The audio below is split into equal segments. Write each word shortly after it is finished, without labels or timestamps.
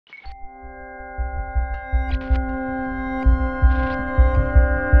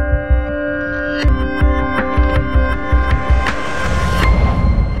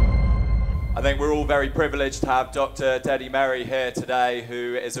we're all very privileged to have Dr. Dedi Meiri here today,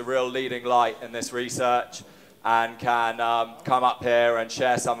 who is a real leading light in this research and can come up here and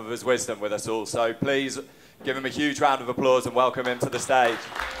share some of his wisdom with us all. So please give him a huge round of applause and welcome him to the stage.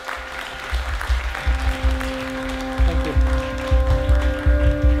 Thank you.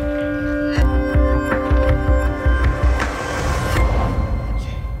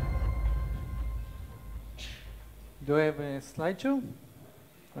 Do I have a slideshow?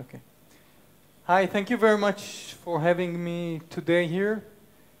 Okay. Hi, thank you very much for having me today here.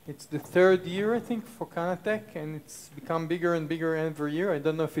 It's the third year, I think, for CannaTech, and it's become bigger and bigger every year. I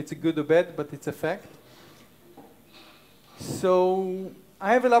don't know if it's a good or bad, but it's a fact. So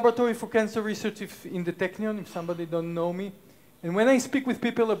I have a laboratory for cancer research in the Technion, if somebody don't know me. And when I speak with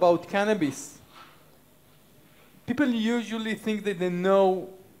people about cannabis, people usually think that they know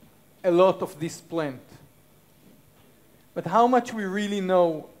a lot of this plant. But how much we really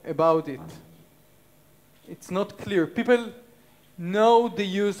know about it, it's not clear. People know the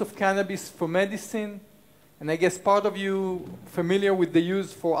use of cannabis for medicine, and I guess part of you familiar with the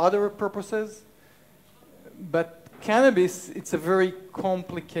use for other purposes. But cannabis, it's a very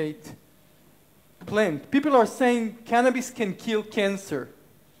complicated plant. People are saying cannabis can kill cancer.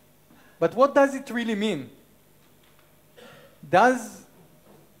 But what does it really mean? Does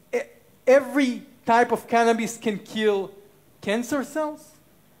every type of cannabis can kill cancer cells?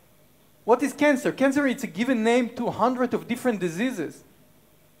 What is cancer? Cancer is a given name to hundreds of different diseases.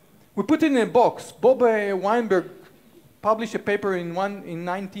 We put it in a box. Bob Weinberg published a paper in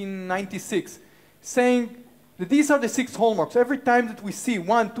 1996 saying that these are the 6 hallmarks. Every time that we see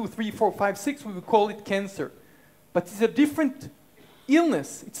 1, 2, 3, 4, 5, 6, we will call it cancer. But it's a different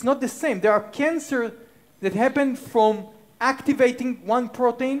illness. It's not the same. There are cancers that happen from activating one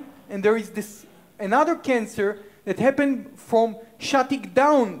protein, and there is this another cancer that happen from shutting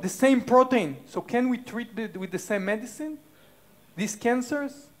down the same protein. So can we treat it with the same medicine, these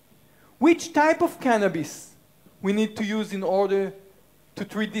cancers? Which type of cannabis we need to use in order to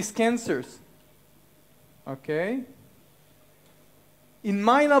treat these cancers? Okay. In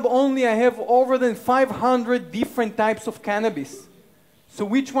my lab only, I have over than 500 different types of cannabis. So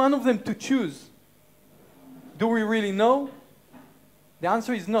which one of them to choose? Do we really know? The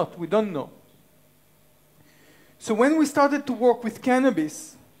answer is not. We don't know. So when we started to work with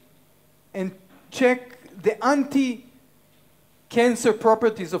cannabis and check the anti-cancer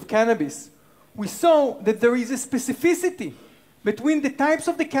properties of cannabis, we saw that there is a specificity between the types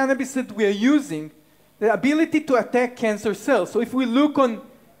of the cannabis that we are using, the ability to attack cancer cells. So if we look on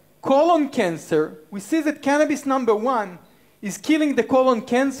colon cancer, we see that cannabis number 1 is killing the colon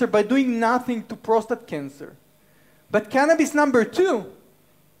cancer by doing nothing to prostate cancer. But cannabis number 2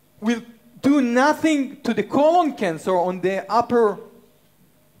 will do nothing to the colon cancer on the upper,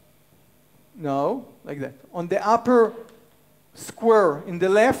 no, like that, on the upper square in the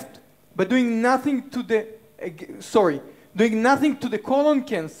left, but doing nothing to the, doing nothing to the colon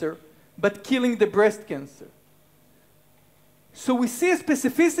cancer, but killing the breast cancer. So we see a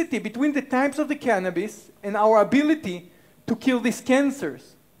specificity between the types of the cannabis and our ability to kill these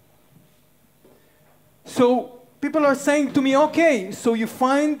cancers. So people are saying to me, okay, so you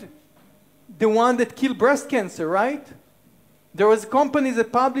find the one that killed breast cancer, right? There was companies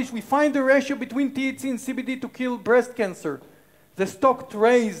that published, we find the ratio between THC and CBD to kill breast cancer. The stock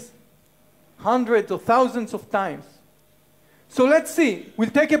raised hundreds or thousands of times. So let's see, we'll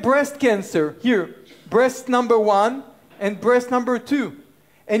take a breast cancer here, breast number 1 and breast number 2.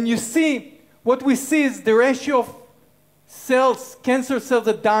 And you see, what we see is the ratio of cells, cancer cells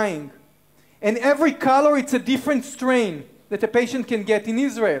are dying. And every color, it's a different strain that a patient can get in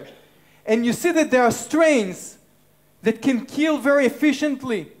Israel. And you see that there are strains that can kill very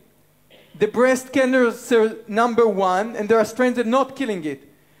efficiently the breast cancer number 1, and there are strains that are not killing it.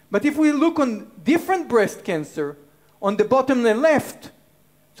 But if we look on different breast cancer, on the bottom and left,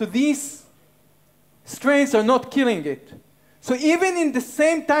 so these strains are not killing it. So even in the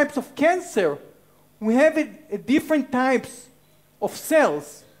same types of cancer, we have a different types of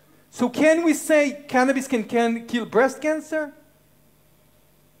cells. So can we say cannabis can kill breast cancer?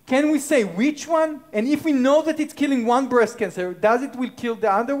 Can we say which one? And if we know that it's killing one breast cancer, does it will kill the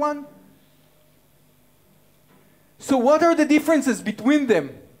other one? So what are the differences between them?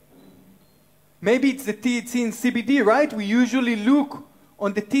 Maybe it's the THC and CBD, right? We usually look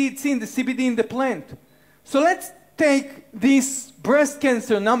on the THC and the CBD in the plant. So let's take this breast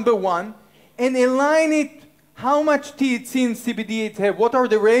cancer number 1 and align it, how much THC and CBD it have, what are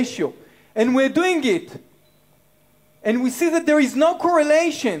the ratio? And we're doing it. And we see that there is no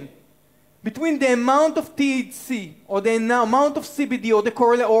correlation between the amount of THC or the amount of CBD or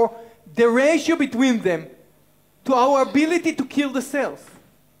the ratio between them to our ability to kill the cells.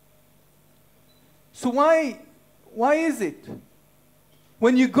 So why is it?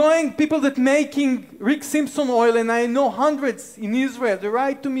 When you're going, people that making Rick Simpson oil, and I know hundreds in Israel, they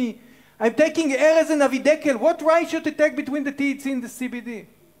write to me, I'm taking Erez and Avidekel. What ratio to take between the THC and the CBD?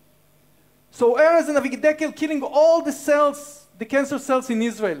 So Erez and Avidekel killing all the cells, the cancer cells in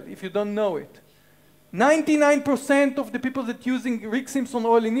Israel, if you don't know it. 99% of the people that using Rick Simpson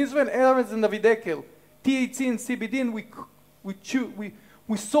oil in Israel, Erez and Avidekel, THC and CBD, and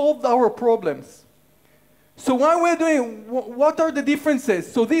we solved our problems. So what we're doing, what are the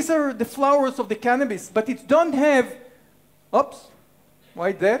differences? So these are the flowers of the cannabis, but it don't have, oops,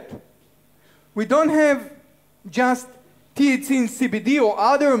 why that? We don't have just THC and CBD or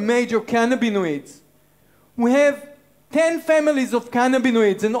other major cannabinoids. We have 10 families of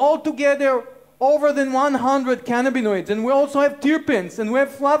cannabinoids, and altogether over than 100 cannabinoids. And we also have terpenes, and we have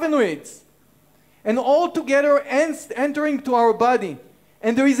flavonoids. And all together entering to our body.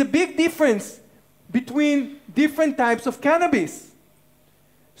 And there is a big difference between different types of cannabis.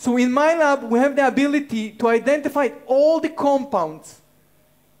 So in my lab, we have the ability to identify all the compounds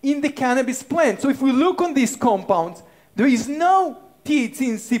in the cannabis plant. So if we look on these compounds, there is no THC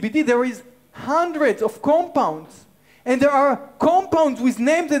and CBD, there is hundreds of compounds. And there are compounds with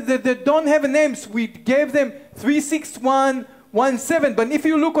names that don't have names. We gave them 36117, but if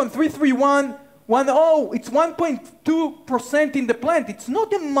you look on 33110, it's 1.2% in the plant. It's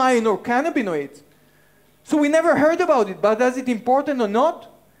not a minor cannabinoid. So we never heard about it, but is it important or not?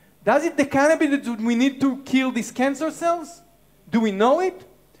 Does it the cannabinoids that we need to kill these cancer cells? Do we know it?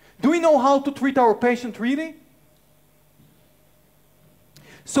 Do we know how to treat our patient really?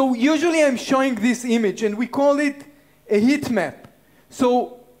 So usually I'm showing this image, and we call it a heat map.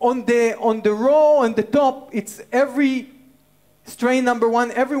 So on the row on the top, it's every strain number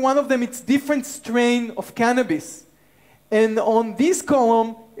one. Every one of them, it's different strain of cannabis. And on this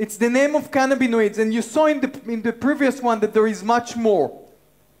column, it's the name of cannabinoids. And you saw in the previous one that there is much more.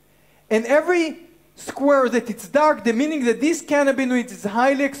 And every square that it's dark, the meaning that this cannabinoid is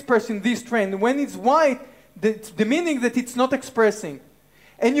highly expressed in this strain. When it's white, the meaning that it's not expressing.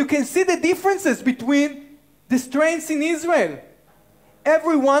 And you can see the differences between the strains in Israel.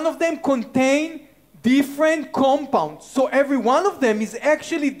 Every one of them contain different compounds. So every one of them is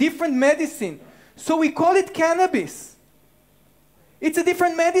actually different medicine. So we call it cannabis. It's a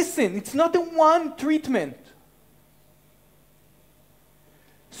different medicine. It's not a one treatment.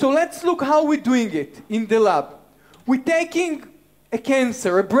 So let's look how we're doing it in the lab. We're taking a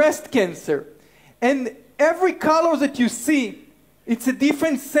cancer, a breast cancer, and every color that you see, it's a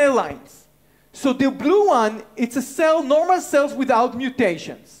different cell lines. So the blue one, it's a cell, normal cells without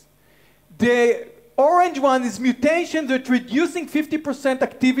mutations. The orange one is mutation that's reducing 50%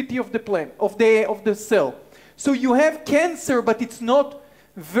 activity of the plant, of the cell. So you have cancer, but it's not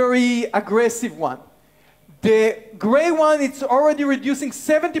very aggressive one. The gray one, it's already reducing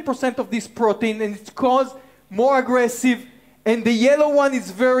 70% of this protein, and it's caused more aggressive. And the yellow one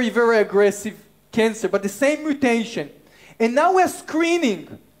is very, very aggressive cancer, but the same mutation. And now we're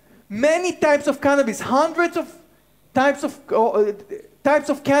screening many types of cannabis, hundreds of types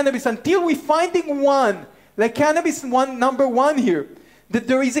of cannabis, until we're finding one, like cannabis number one here, that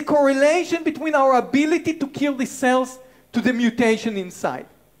there is a correlation between our ability to kill the cells to the mutation inside.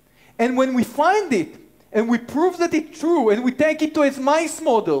 And when we find it, and we prove that it's true, and we take it to a mice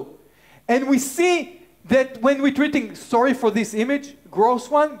model, and we see that when we're treating, sorry for this image, gross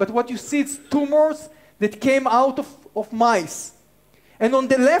one, but what you see is tumors that came out of mice. And on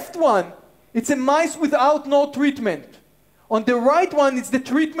the left one, it's a mice without no treatment. On the right one, it's the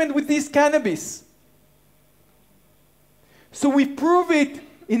treatment with this cannabis. So we prove it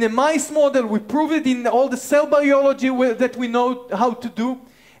in a mice model, we prove it in all the cell biology that we know how to do.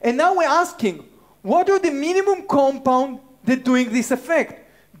 And now we're asking, what are the minimum compounds that doing this effect?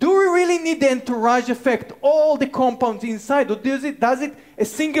 Do we really need the entourage effect, all the compounds inside, or does it a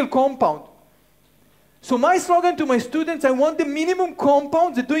single compound? So my slogan to my students, I want the minimum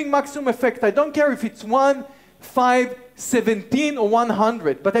compounds that doing maximum effect. I don't care if it's 1, 5, 17, or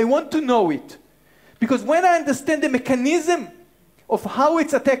 100, but I want to know it. Because when I understand the mechanism of how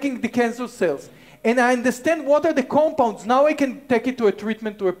it's attacking the cancer cells, and I understand what are the compounds, now I can take it to a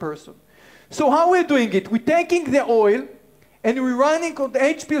treatment to a person. So how we're doing it? We're taking the oil, and we're running on the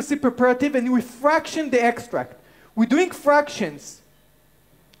HPLC preparative, and we fraction the extract. We're doing fractions.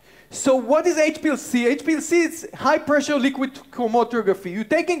 So what is HPLC? HPLC is high pressure liquid chromatography. You're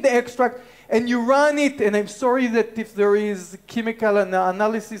taking the extract, and you run it, and I'm sorry that if there is chemical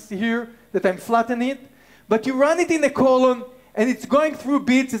analysis here, that I'm flattening it, but you run it in a column, and it's going through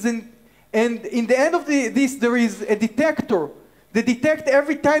beads, and And in the end of this, there is a detector that detects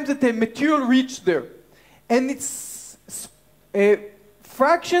every time that the material reaches there. And it's a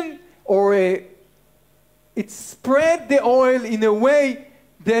fraction, or it spread the oil in a way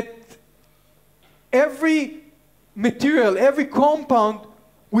that every material, every compound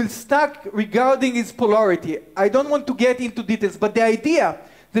will stack regarding its polarity. I don't want to get into details, but the idea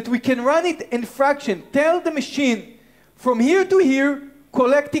that we can run it in fraction, tell the machine from here to here,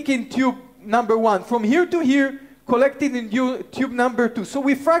 collect it in tube number 1. From here to here, collect it in tube number 2. So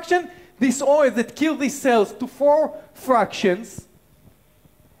we fraction this oil that killed these cells to 4 fractions.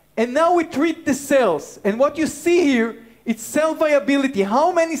 And now we treat the cells. And what you see here, it's cell viability.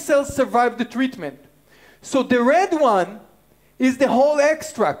 How many cells survive the treatment? So the red one is the whole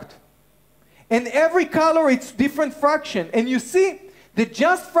extract. And every color, it's different fraction. And you see that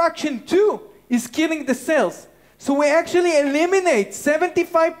just fraction 2 is killing the cells. So we actually eliminate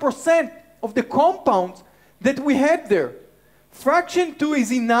 75% of the compounds that we had there. Fraction 2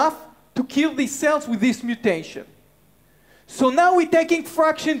 is enough to kill these cells with this mutation. So now we're taking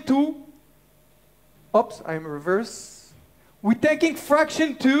fraction 2. Oops, I'm reverse. We're taking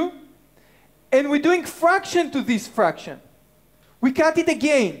fraction 2, and we're doing fraction to this fraction. We cut it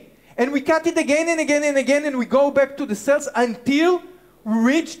again, and we cut it again and again and again, and we go back to the cells until we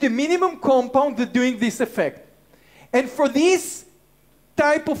reach the minimum compound that's doing this effect. And for this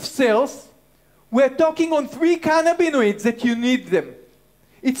type of cells, we're talking on 3 cannabinoids that you need them.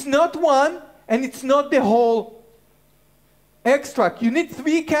 It's not one, and it's not the whole extract. You need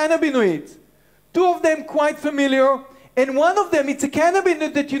 3 cannabinoids. 2 of them quite familiar, and one of them, it's a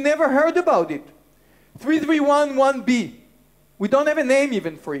cannabinoid that you never heard about it. 331-1B. We don't have a name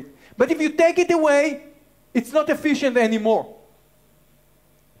even for it. But if you take it away, it's not efficient anymore.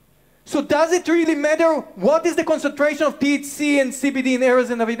 So does it really matter what is the concentration of THC and CBD in Erez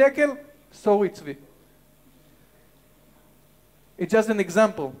and Avidekel? So it's V. It's just an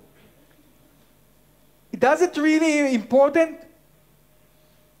example. Does it really important?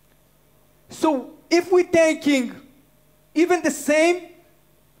 So if we're taking even the same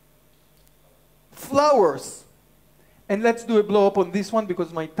flowers, and let's do a blow up on this one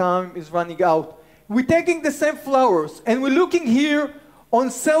because my time is running out. We're taking the same flowers, and we're looking here on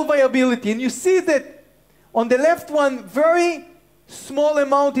cell viability, and you see that on the left one, very small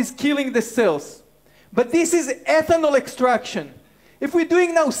amount is killing the cells. But this is ethanol extraction. If we're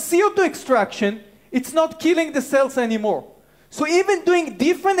doing now CO2 extraction, it's not killing the cells anymore. So even doing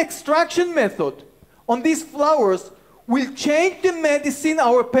different extraction method on these flowers will change the medicine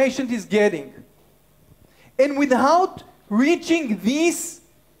our patient is getting. And without reaching this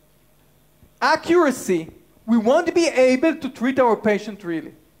accuracy, we won't be able to treat our patient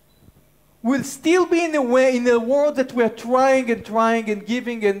really. We'll still be in a world that we're trying and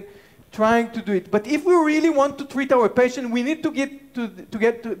giving and trying to do it. But if we really want to treat our patient, we need to get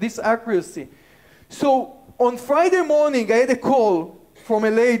to this accuracy. So on Friday morning, I had a call from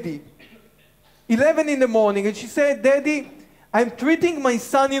a lady, 11 in the morning, and she said, Daddy, I'm treating my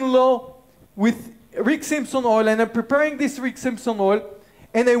son-in-law with Rick Simpson oil, and I'm preparing this Rick Simpson oil,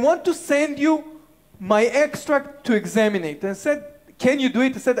 and I want to send you my extract to examine it. And I said, can you do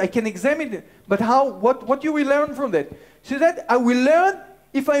it? I said, I can examine it, but how? What you will learn from that? She said, I will learn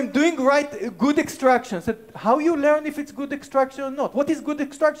if I'm doing good extraction. I said, how you learn if it's good extraction or not? What is good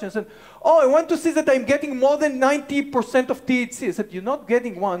extraction? I said, oh, I want to see that I'm getting more than 90% of THC. I said, you're not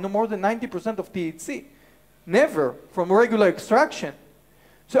getting no more than 90% of THC. Never from regular extraction.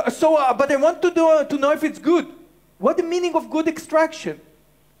 But I want to know if it's good. What the meaning of good extraction?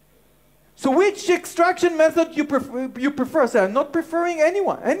 So which extraction method you prefer? So I'm not preferring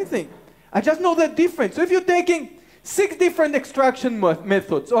anything. I just know the difference. So if you're taking 6 different extraction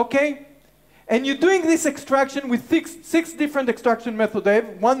methods, okay? And you're doing this extraction with 6 different extraction methods. I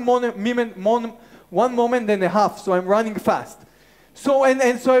have one moment and a half, so I'm running fast. So,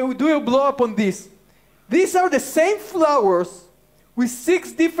 so I will do a blow up on this. These are the same flowers with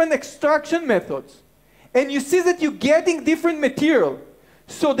 6 different extraction methods. And you see that you're getting different material.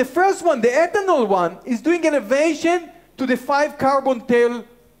 So the first one, the ethanol one, is doing elevation to the 5-carbon tail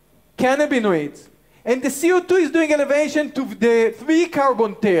cannabinoids. And the CO2 is doing elevation to the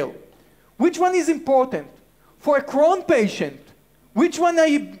 3-carbon tail. Which one is important? For a Crohn patient, which one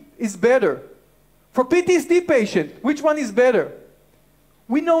is better? For PTSD patient, which one is better?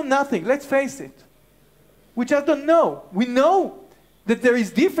 We know nothing, let's face it. We just don't know. We know that there is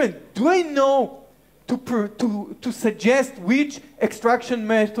different. Do I know to suggest which extraction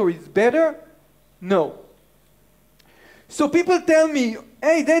method is better? No. So people tell me,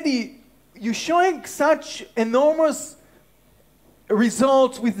 hey, Daddy, you're showing such enormous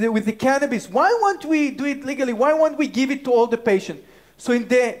results with the cannabis. Why won't we do it legally? Why won't we give it to all the patients? So in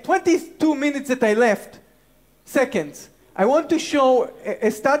the 22 minutes that I left, seconds, I want to show a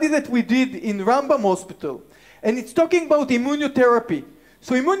study that we did in Rambam Hospital. And it's talking about immunotherapy.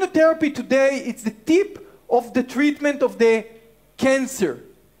 So immunotherapy today, it's the tip of the treatment of the cancer.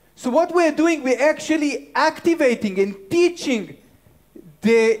 So what we're doing, we're actually activating and teaching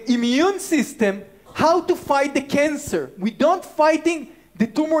the immune system how to fight the cancer. We don't fighting the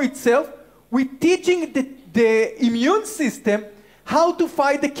tumor itself, we're teaching the immune system how to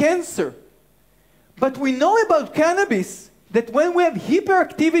fight the cancer. But we know about cannabis that when we have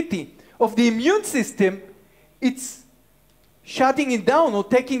hyperactivity of the immune system, it's shutting it down or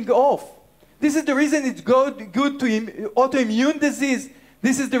taking off. This is the reason it's good to autoimmune disease.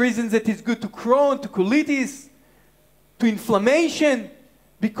 This is the reason that it's good to Crohn, to colitis, to inflammation,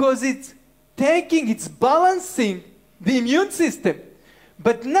 because it's balancing the immune system.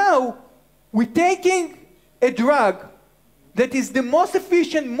 But now, we're taking a drug that is the most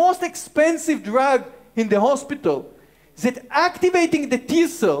efficient, most expensive drug in the hospital, that activating the T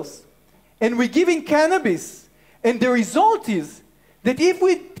cells, and we're giving cannabis, and the result is that if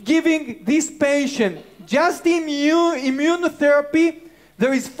we're giving this patient just the immunotherapy,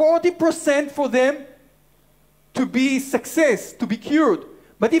 there is 40% for them to be success, to be cured.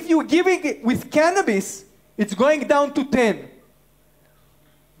 But if you're giving it with cannabis, it's going down to 10.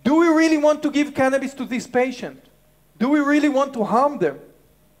 Do we really want to give cannabis to this patient? Do we really want to harm them?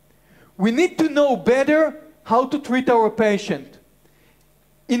 We need to know better how to treat our patient.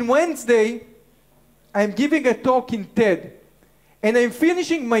 In Wednesday, I'm giving a talk in TED. And I'm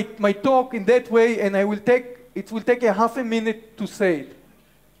finishing my talk in that way, and it will take a half a minute to say it.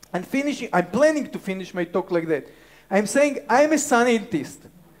 I'm planning to finish my talk like that. I'm saying I'm a scientist.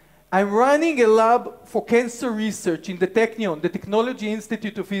 I'm running a lab for cancer research in the Technion, the Technology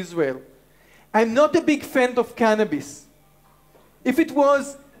Institute of Israel. I'm not a big fan of cannabis. If it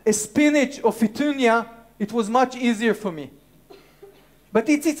was a spinach or petunia, it was much easier for me. But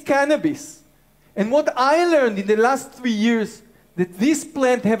it's cannabis. And what I learned in the last 3 years, that this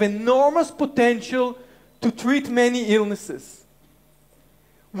plant have enormous potential to treat many illnesses.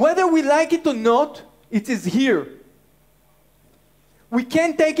 Whether we like it or not, it is here. We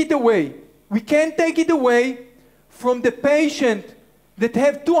can't take it away. We can't take it away from the patient that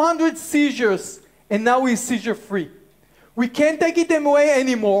have 200 seizures and now is seizure-free. We can't take it away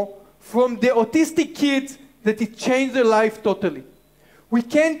anymore from the autistic kids that it changed their life totally. We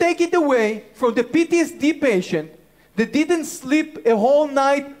can't take it away from the PTSD patient that didn't sleep a whole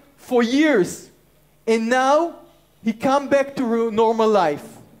night for years and now he come back to normal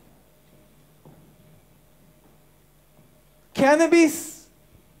life. Cannabis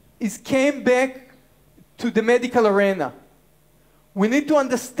came back to the medical arena. We need to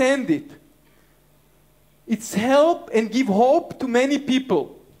understand it. It's help and give hope to many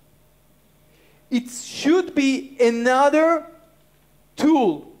people. It should be another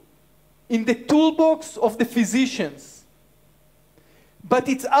tool in the toolbox of the physicians. But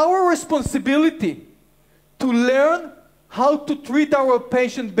it's our responsibility to learn how to treat our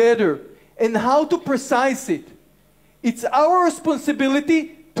patient better and how to precise it. It's our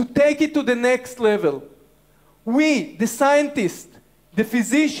responsibility to take it to the next level. We, the scientists, the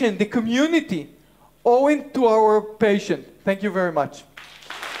physician, the community, owe it to our patient. Thank you very much.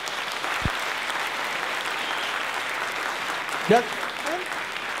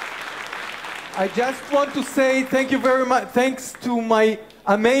 I just want to say thank you very much. Thanks to my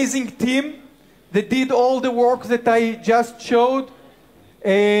amazing team that did all the work that I just showed.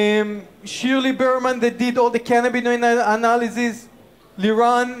 Shirley Berman that did all the cannabinoid analysis.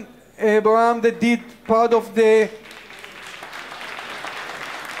 Liran Baram that did part of the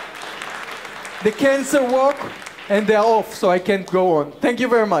cancer work. And they're off, so I can't go on. Thank you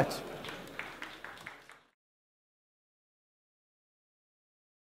very much.